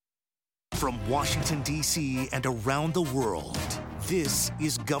From Washington, D.C. and around the world, this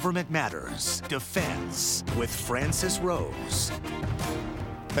is Government Matters Defense with Francis Rose.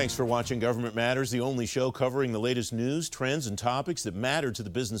 Thanks for watching Government Matters, the only show covering the latest news, trends, and topics that matter to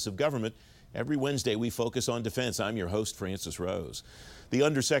the business of government. Every Wednesday, we focus on defense. I'm your host, Francis Rose. The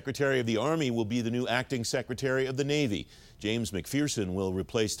Undersecretary of the Army will be the new Acting Secretary of the Navy. James McPherson will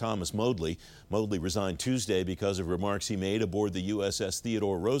replace Thomas Modly. Modly resigned Tuesday because of remarks he made aboard the USS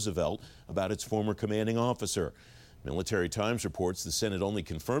Theodore Roosevelt about its former commanding officer. Military Times reports the Senate only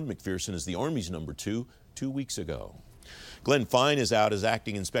confirmed McPherson as the Army's number 2 weeks ago. Glenn Fine is out as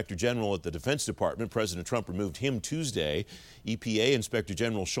Acting Inspector General at the Defense Department. President Trump removed him Tuesday. EPA Inspector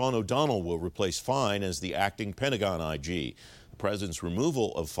General Sean O'Donnell will replace Fine as the Acting Pentagon IG. The President's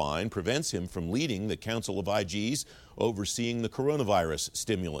removal of Fine prevents him from leading the Council of IGs overseeing the coronavirus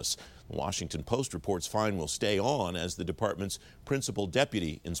stimulus. The Washington Post reports Fine will stay on as the department's principal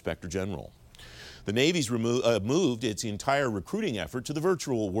deputy inspector general. The Navy's moved its entire recruiting effort to the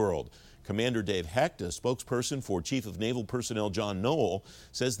virtual world. Commander Dave Hecht, a spokesperson for Chief of Naval Personnel John Noel,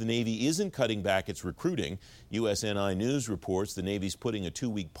 says the Navy isn't cutting back its recruiting. USNI News reports the Navy's putting a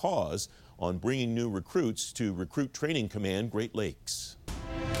 2-week pause on bringing new recruits to Recruit Training Command Great Lakes.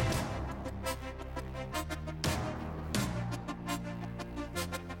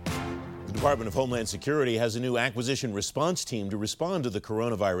 The Department of Homeland Security has a new acquisition response team to respond to the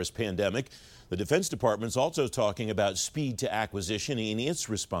coronavirus pandemic. The Defense Department's also talking about speed to acquisition in its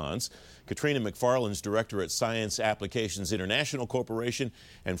response. Katharina McFarland's director at Science Applications International Corporation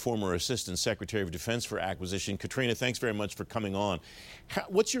and former Assistant Secretary of Defense for Acquisition. Katharina, thanks very much for coming on.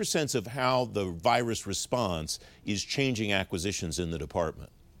 What's your sense of how the virus response is changing acquisitions in the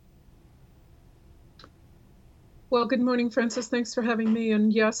department? Well, good morning, Francis. Thanks for having me.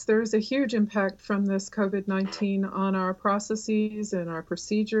 And yes, there is a huge impact from this COVID-19 on our processes and our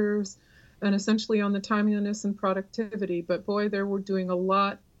procedures, and essentially on the timeliness and productivity. But boy, we're doing a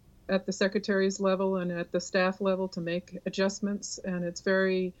lot at the secretary's level and at the staff level to make adjustments, and it's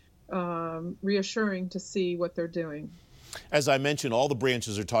very reassuring to see what they're doing. As I mentioned, all the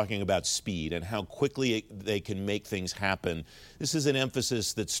branches are talking about speed and how quickly they can make things happen. This is an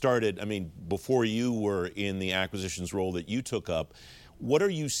emphasis that started, before you were in the acquisitions role that you took up. What are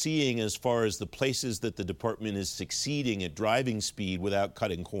you seeing as far as the places that the department is succeeding at driving speed without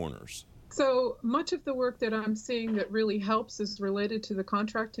cutting corners? So much of the work that I'm seeing that really helps is related to the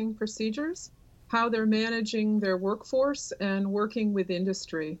contracting procedures, how they're managing their workforce and working with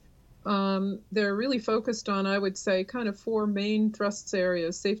industry. They're really focused on, I would say, kind of 4 main thrusts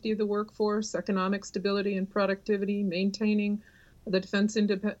areas: safety of the workforce, economic stability and productivity, maintaining the defense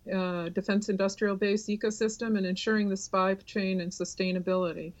industrial base ecosystem, and ensuring the supply chain and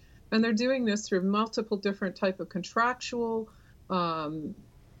sustainability. And they're doing this through multiple different type of contractual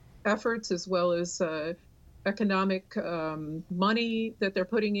efforts, as well as economic money that they're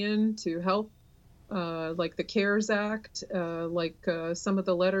putting in to help, like the CARES Act, some of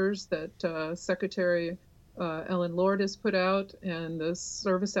the letters that Secretary Ellen Lord has put out and the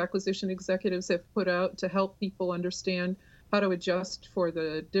service acquisition executives have put out to help people understand how to adjust for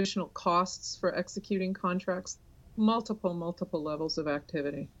the additional costs for executing contracts. Multiple levels of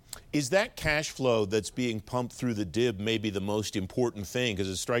activity. Is that cash flow that's being pumped through the DIB maybe the most important thing? Because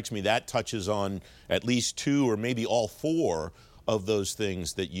it strikes me that touches on at least 2 or maybe all 4 of those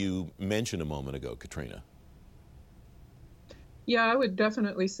things that you mentioned a moment ago, Katharina. Yeah, I would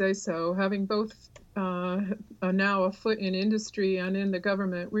definitely say so. Having both now a foot in industry and in the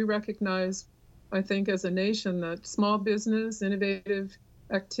government, we recognize, I think, as a nation that small business, innovative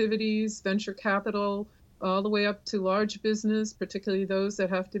activities, venture capital, all the way up to large business, particularly those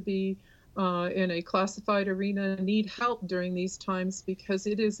that have to be in a classified arena, need help during these times because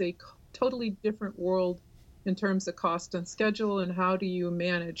it is a totally different world in terms of cost and schedule, and how do you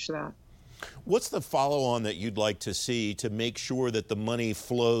manage that? What's the follow-on that you'd like to see to make sure that the money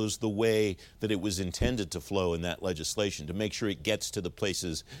flows the way that it was intended to flow in that legislation, to make sure it gets to the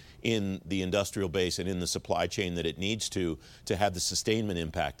places in the industrial base and in the supply chain that it needs to have the sustainment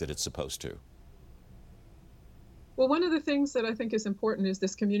impact that it's supposed to? Well, one of the things that I think is important is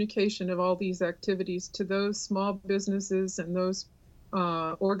this communication of all these activities to those small businesses and those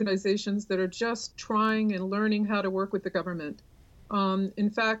organizations that are just trying and learning how to work with the government.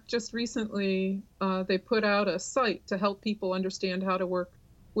 In fact, just recently, they put out a site to help people understand how to work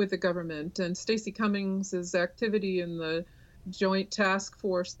with the government. And Stacey Cummings' activity in the joint task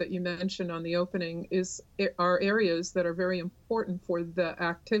force that you mentioned on the opening are areas that are very important for the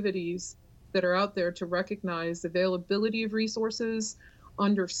activities that are out there to recognize availability of resources,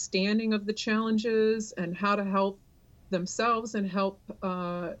 understanding of the challenges, and how to help themselves and help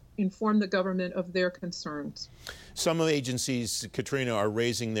inform the government of their concerns. Some agencies, Katharina, are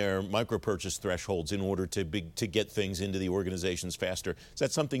raising their micro-purchase thresholds in order to get things into the organizations faster. Is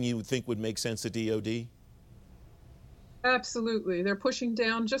that something you would think would make sense at DoD? Absolutely. They're pushing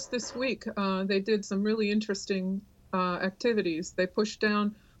down. Just this week, they did some really interesting activities. They pushed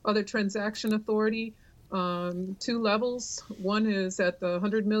down other transaction authority 2 levels. One is at the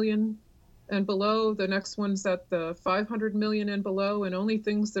 100 million and below. The next one's at the 500 million and below, and only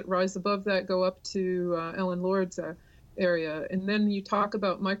things that rise above that go up to Ellen Lord's area. And then you talk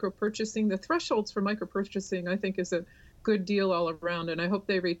about micro-purchasing. The thresholds for micro-purchasing, I think, is a good deal all around, and I hope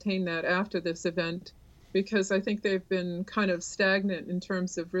they retain that after this event, because I think they've been kind of stagnant in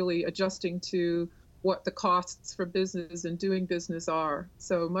terms of really adjusting to what the costs for business and doing business are.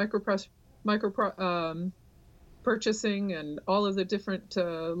 So purchasing and all of the different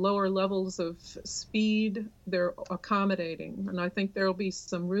lower levels of speed, they're accommodating. And I think there'll be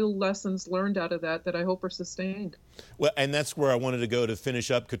some real lessons learned out of that I hope are sustained. Well, and that's where I wanted to go to finish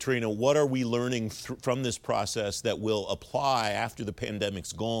up, Katharina. What are we learning from this process that will apply after the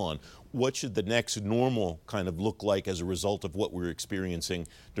pandemic's gone? What should the next normal kind of look like as a result of what we're experiencing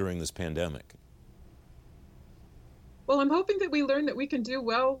during this pandemic? Well, I'm hoping that we learn that we can do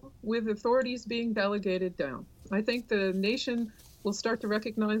well with authorities being delegated down. I think the nation will start to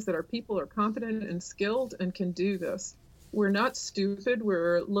recognize that our people are competent and skilled and can do this. We're not stupid.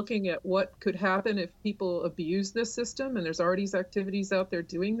 We're looking at what could happen if people abuse this system, and there's already activities out there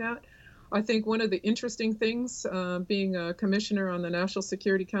doing that. I think one of the interesting things, being a commissioner on the National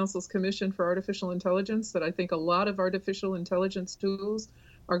Security Council's Commission for Artificial Intelligence, that I think a lot of artificial intelligence tools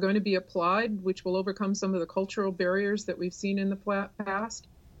are going to be applied, which will overcome some of the cultural barriers that we've seen in the past.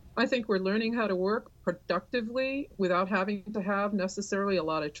 I think we're learning how to work productively without having to have necessarily a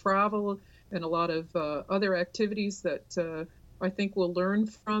lot of travel and a lot of other activities that I think we'll learn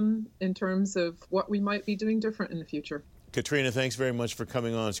from in terms of what we might be doing different in the future. Katharina, thanks very much for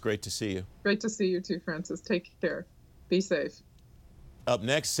coming on. It's great to see you. Great to see you too, Francis. Take care. Be safe. Up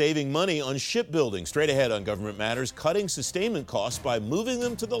next, saving money on shipbuilding. Straight ahead on Government Matters, cutting sustainment costs by moving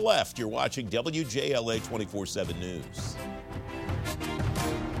them to the left. You're watching WJLA 24/7 News.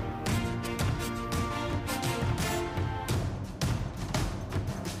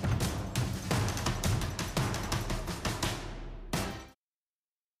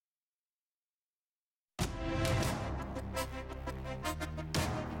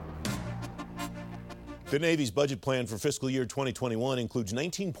 The Navy's budget plan for fiscal year 2021 includes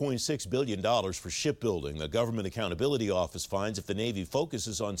 $19.6 billion for shipbuilding. The Government Accountability Office finds if the Navy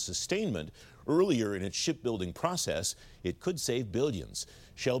focuses on sustainment earlier in its shipbuilding process, it could save billions.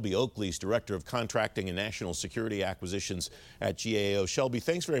 Shelby Oakley is Director of Contracting and National Security Acquisitions at GAO. Shelby,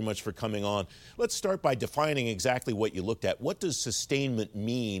 thanks very much for coming on. Let's start by defining exactly what you looked at. What does sustainment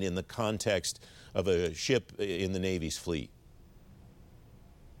mean in the context of a ship in the Navy's fleet?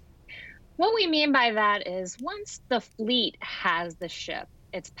 What we mean by that is once the fleet has the ship,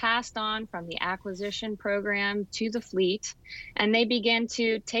 it's passed on from the acquisition program to the fleet, and they begin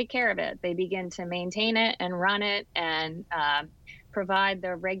to take care of it. They begin to maintain it and run it and provide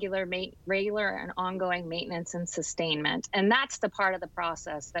the regular and ongoing maintenance and sustainment. And that's the part of the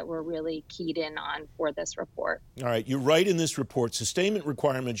process that we're really keyed in on for this report. All right, you write in this report, sustainment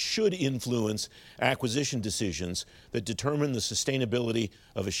requirements should influence acquisition decisions that determine the sustainability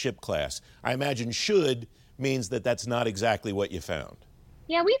of a ship class. I imagine should means that that's not exactly what you found.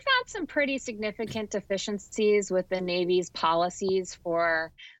 Yeah, we found some pretty significant deficiencies with the Navy's policies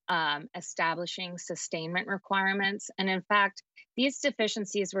for establishing sustainment requirements. And in fact, these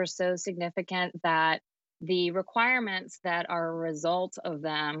deficiencies were so significant that the requirements that are a result of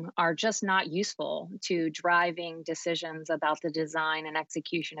them are just not useful to driving decisions about the design and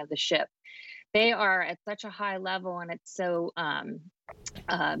execution of the ship. They are at such a high level, and it's so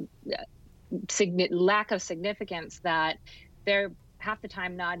lack of significance that they're half the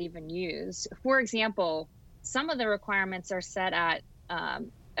time not even used. For example, some of the requirements are set at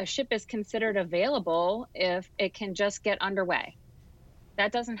a ship is considered available if it can just get underway.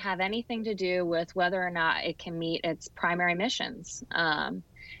 That doesn't have anything to do with whether or not it can meet its primary missions. And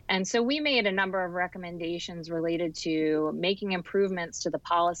so we made a number of recommendations related to making improvements to the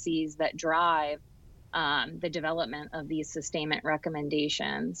policies that drive the development of these sustainment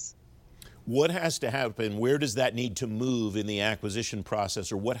recommendations. What has to happen? Where does that need to move in the acquisition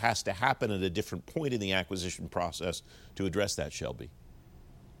process, or what has to happen at a different point in the acquisition process to address that, Shelby?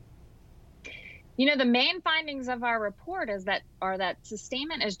 You know, the main findings of our report are that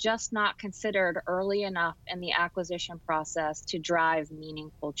sustainment is just not considered early enough in the acquisition process to drive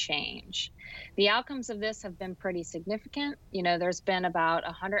meaningful change. The outcomes of this have been pretty significant. There's been about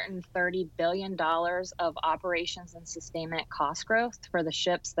 $130 billion of operations and sustainment cost growth for the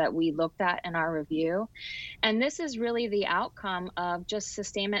ships that we looked at in our review. And this is really the outcome of just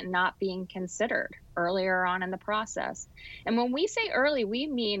sustainment not being considered earlier on in the process. And when we say early, we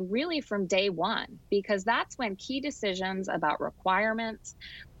mean really from day one, because that's when key decisions about requirements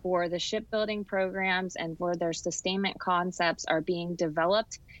for the shipbuilding programs and for their sustainment concepts are being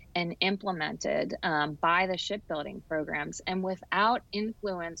developed and implemented by the shipbuilding programs. And without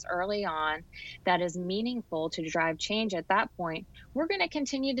influence early on that is meaningful to drive change at that point, we're going to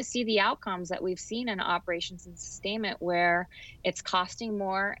continue to see the outcomes that we've seen in operations and sustainment, where it's costing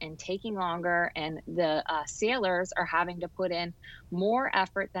more and taking longer, and the sailors are having to put in more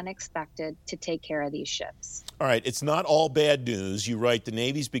effort than expected to take care of these ships. All right, it's not all bad news. You write the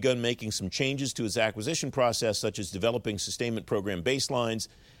Navy's begun making some changes to its acquisition process, such as developing sustainment program baselines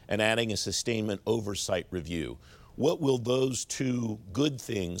and adding a sustainment oversight review. What will those two good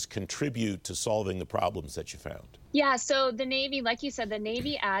things contribute to solving the problems that you found? Yeah, so the Navy, like you said, the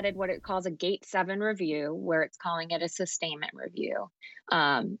Navy added what it calls a Gate 7 review, where it's calling it a sustainment review.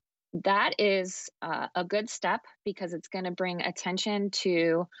 That is a good step because it's going to bring attention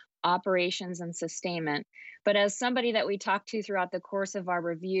to operations and sustainment. But as somebody that we talked to throughout the course of our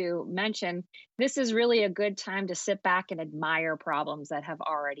review mentioned, this is really a good time to sit back and admire problems that have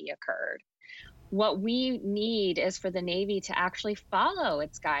already occurred. What we need is for the Navy to actually follow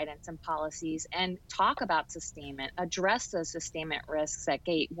its guidance and policies and talk about sustainment, address those sustainment risks at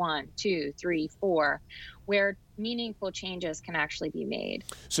Gate 1, 2, 3, 4, where meaningful changes can actually be made.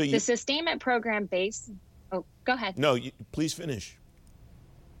 So the sustainment program go ahead. No, please finish.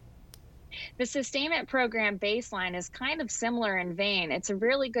 The sustainment program baseline is kind of similar in vein. It's a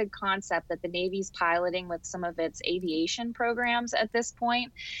really good concept that the Navy's piloting with some of its aviation programs at this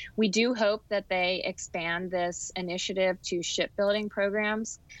point. We do hope that they expand this initiative to shipbuilding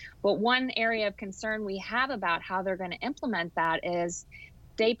programs. But one area of concern we have about how they're going to implement that is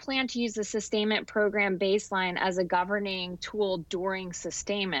they plan to use the sustainment program baseline as a governing tool during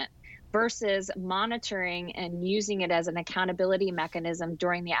sustainment, versus monitoring and using it as an accountability mechanism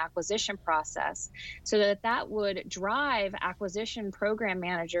during the acquisition process, so that would drive acquisition program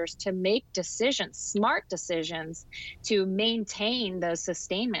managers to make decisions, smart decisions, to maintain those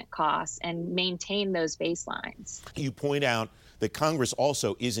sustainment costs and maintain those baselines. You point out that Congress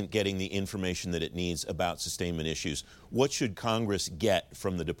also isn't getting the information that it needs about sustainment issues. What should Congress get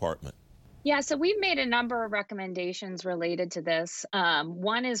from the department? Yeah, so we've made a number of recommendations related to this.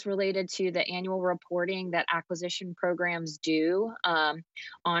 One is related to the annual reporting that acquisition programs do on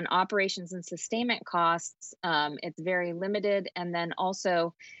operations and sustainment costs. It's very limited. And then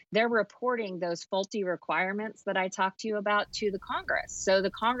also they're reporting those faulty requirements that I talked to you about to the Congress. So the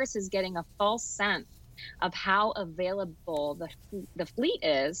Congress is getting a false sense of how available the fleet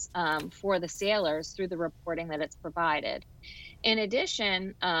is for the sailors through the reporting that it's provided. In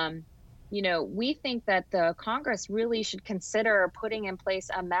addition, we think that the Congress really should consider putting in place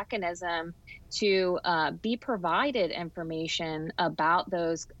a mechanism to be provided information about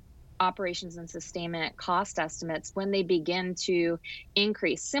those operations and sustainment cost estimates when they begin to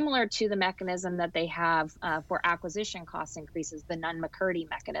increase, similar to the mechanism that they have for acquisition cost increases, the Nunn-McCurdy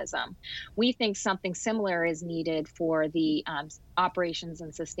mechanism. We think something similar is needed for the operations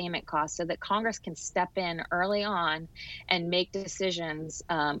and sustainment costs, so that Congress can step in early on and make decisions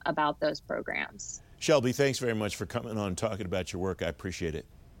about those programs. Shelby, thanks very much for coming on and talking about your work. I appreciate it.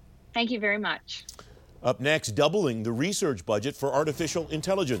 Thank you very much. Up next, doubling the research budget for artificial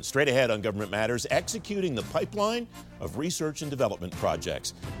intelligence. Straight ahead on Government Matters, executing the pipeline of research and development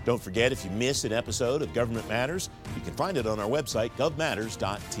projects. Don't forget, if you miss an episode of Government Matters, you can find it on our website,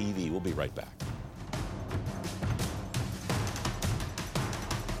 govmatters.tv. We'll be right back.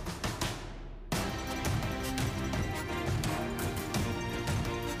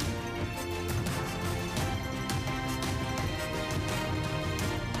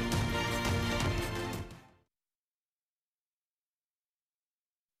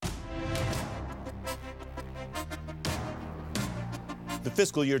 The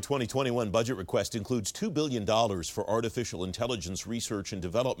fiscal year 2021 budget request includes $2 billion for artificial intelligence research and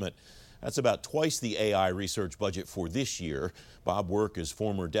development. That's about twice the AI research budget for this year. Bob Work is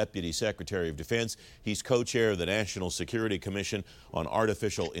former Deputy Secretary of Defense. He's co-chair of the National Security Commission on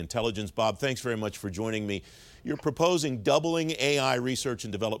Artificial Intelligence. Bob, thanks very much for joining me. You're proposing doubling AI research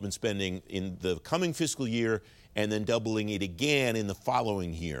and development spending in the coming fiscal year and then doubling it again in the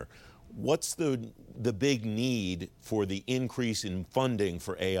following year. What's the big need for the increase in funding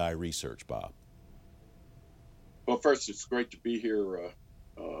for AI research, Bob? Well, first, it's great to be here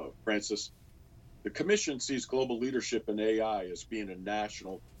Francis. The Commission sees global leadership in AI as being a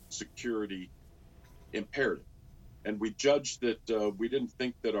national security imperative. And we judged that we didn't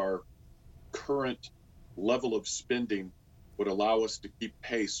think that our current level of spending would allow us to keep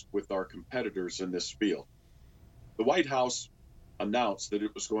pace with our competitors in this field. The White House announced that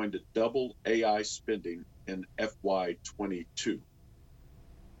it was going to double AI spending in FY22.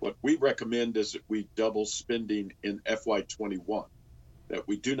 What we recommend is that we double spending in FY21, that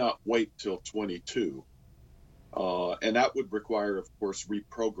we do not wait till 22. And that would require, of course,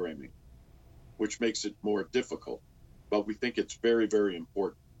 reprogramming, which makes it more difficult. But we think it's very, very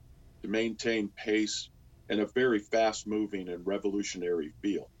important to maintain pace in a very fast-moving and revolutionary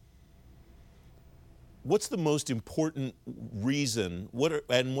field. What's the most important reason? What are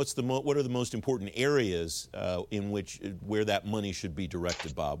the most important areas where that money should be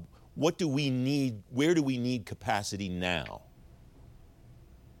directed, Bob? What do we need? Where do we need capacity now?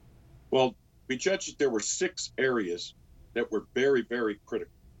 Well, we judged that there were 6 areas that were very, very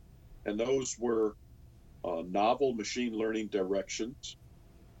critical, and those were novel machine learning directions,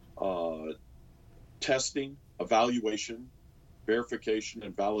 testing, evaluation, verification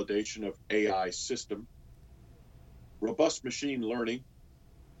and validation of AI system, robust machine learning,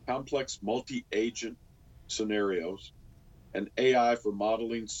 complex multi-agent scenarios, and AI for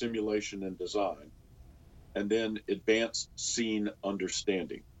modeling, simulation, and design, and then advanced scene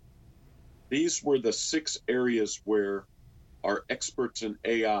understanding. These were the 6 areas where our experts in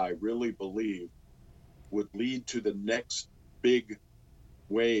AI really believe would lead to the next big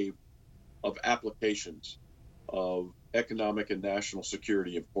wave of applications of economic and national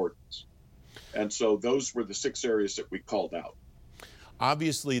security importance. And so those were the 6 areas that we called out.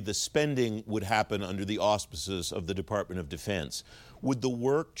 Obviously, the spending would happen under the auspices of the Department of Defense.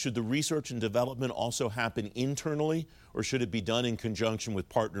 Should the research and development also happen internally, or should it be done in conjunction with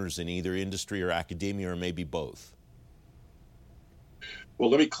partners in either industry or academia, or maybe both? Well,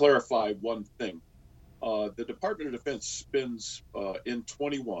 let me clarify one thing. The Department of Defense spends in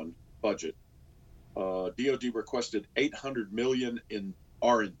 21 budget. DoD requested $800 million in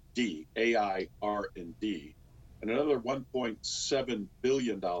R&D, AI R&D, and another $1.7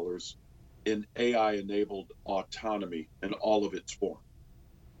 billion in AI-enabled autonomy in all of its forms.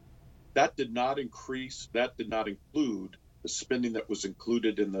 That did not include the spending that was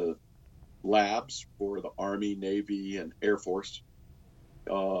included in the labs for the Army, Navy, and Air Force.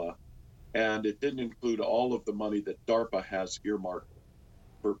 And it didn't include all of the money that DARPA has earmarked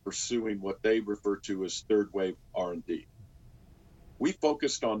for pursuing what they refer to as third wave R&D. We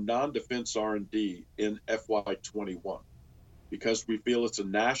focused on non-defense R&D in FY21 because we feel it's a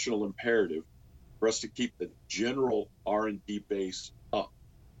national imperative for us to keep the general R&D base up.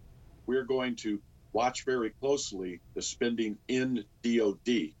 We're going to watch very closely the spending in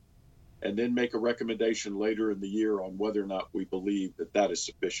DoD and then make a recommendation later in the year on whether or not we believe that that is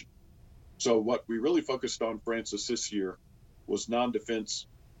sufficient. So what we really focused on, Francis, this year was non-defense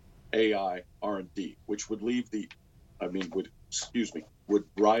AI R&D, which would raise the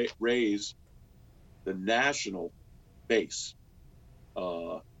national base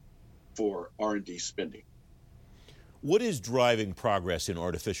for R&D spending. What is driving progress in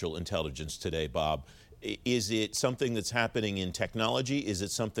artificial intelligence today, Bob? Is it something that's happening in technology? Is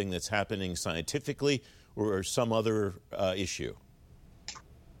it something that's happening scientifically, or some other issue?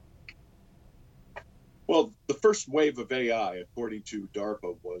 Well, the first wave of AI, according to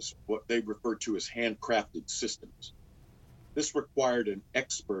DARPA, was what they refer to as handcrafted systems. This required an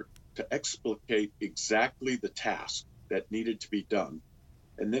expert to explicate exactly the task that needed to be done,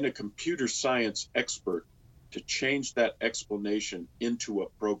 and then a computer science expert to change that explanation into a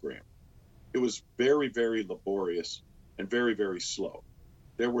program. It was very, very laborious and very, very slow.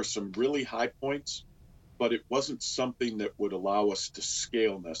 There were some really high points, but it wasn't something that would allow us to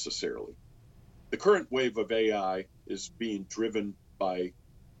scale necessarily. The current wave of AI is being driven by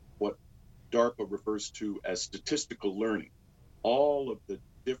what DARPA refers to as statistical learning, all of the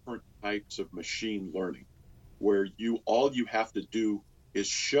different types of machine learning, where all you have to do is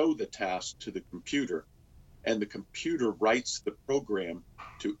show the task to the computer, and the computer writes the program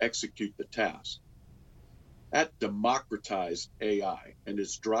to execute the task. That democratized AI and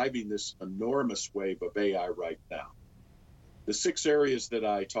is driving this enormous wave of AI right now. The 6 areas that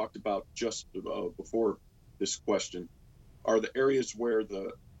I talked about just before this question are the areas where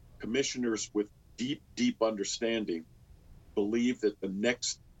the commissioners with deep, deep understanding believe that the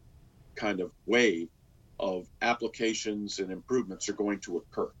next kind of wave of applications and improvements are going to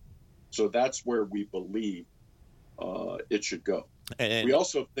occur. So that's where we believe it should go. And we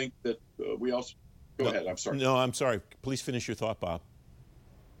also think that go ahead. I'm sorry. No, I'm sorry. Please finish your thought, Bob.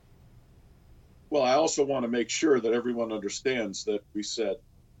 Well, I also want to make sure that everyone understands that we said,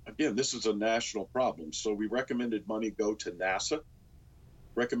 again, this is a national problem. So we recommended money go to NASA,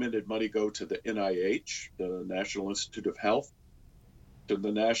 recommended money go to the NIH, the National Institute of Health, to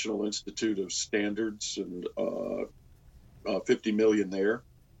the National Institute of Standards, and $50 million there,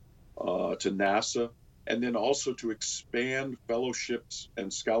 to NASA, and then also to expand fellowships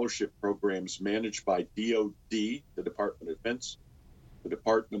and scholarship programs managed by DOD, the Department of Defense, the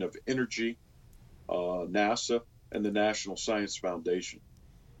Department of Energy, NASA, and the National Science Foundation.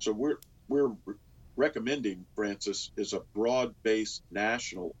 So we're recommending, Francis, is a broad-based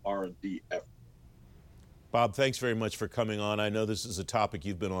national R&D effort. Bob, thanks very much for coming on. I know this is a topic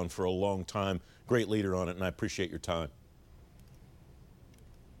you've been on for a long time. Great leader on it, and I appreciate your time.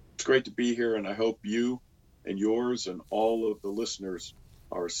 It's great to be here, and I hope you and yours and all of the listeners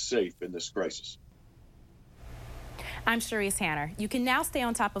are safe in this crisis. I'm Sharice Hanner. You can now stay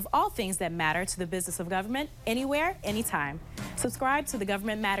on top of all things that matter to the business of government, anywhere, anytime. Subscribe to the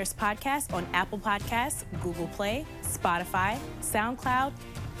Government Matters podcast on Apple Podcasts, Google Play, Spotify, SoundCloud,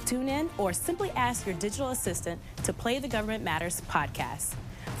 TuneIn, or simply ask your digital assistant to play the Government Matters podcast.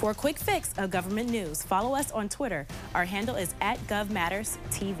 For a quick fix of government news, follow us on Twitter. Our handle is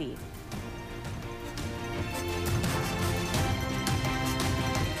 @GovMattersTV.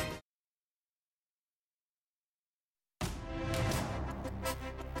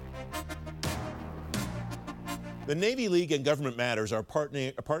 The Navy League and Government Matters are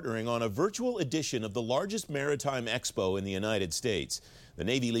partnering on a virtual edition of the largest maritime expo in the United States. The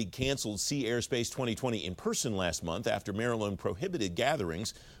Navy League canceled Sea Airspace 2020 in person last month after Maryland prohibited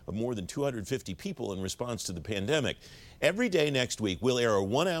gatherings of more than 250 people in response to the pandemic. Every day next week, we'll air a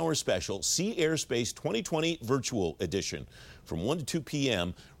 1-hour special Sea Airspace 2020 virtual edition from 1 to 2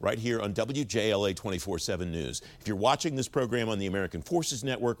 p.m. right here on WJLA 24/7 News. If you're watching this program on the American Forces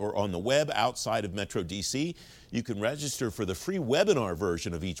Network or on the web outside of Metro D.C., you can register for the free webinar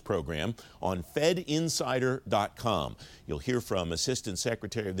version of each program on fedinsider.com. You'll hear from Assistant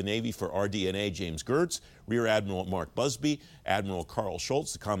Secretary of the Navy for RD&A James Gertz, Rear Admiral Mark Busby, Admiral Carl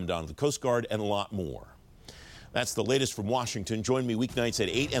Schultz, the Commandant of the Coast Guard, and a lot more. That's the latest from Washington. Join me weeknights at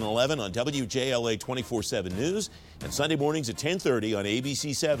 8 and 11 on WJLA 24/7 News and Sunday mornings at 10:30 on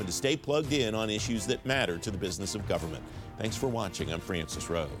ABC 7 to stay plugged in on issues that matter to the business of government. Thanks for watching. I'm Francis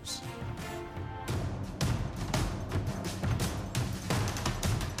Rose.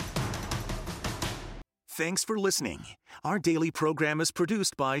 Thanks for listening. Our daily program is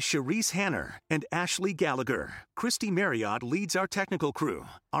produced by Sharice Hanner and Ashley Gallagher. Christy Marriott leads our technical crew.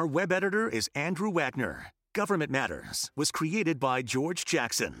 Our web editor is Andrew Wagner. Government Matters was created by George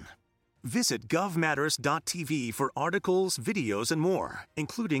Jackson. Visit govmatters.tv for articles, videos, and more,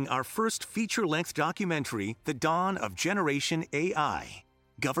 including our first feature-length documentary, The Dawn of Generation AI.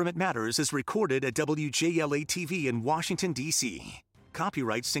 Government Matters is recorded at WJLA-TV in Washington, D.C.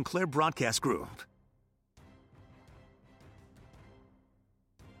 Copyright Sinclair Broadcast Group.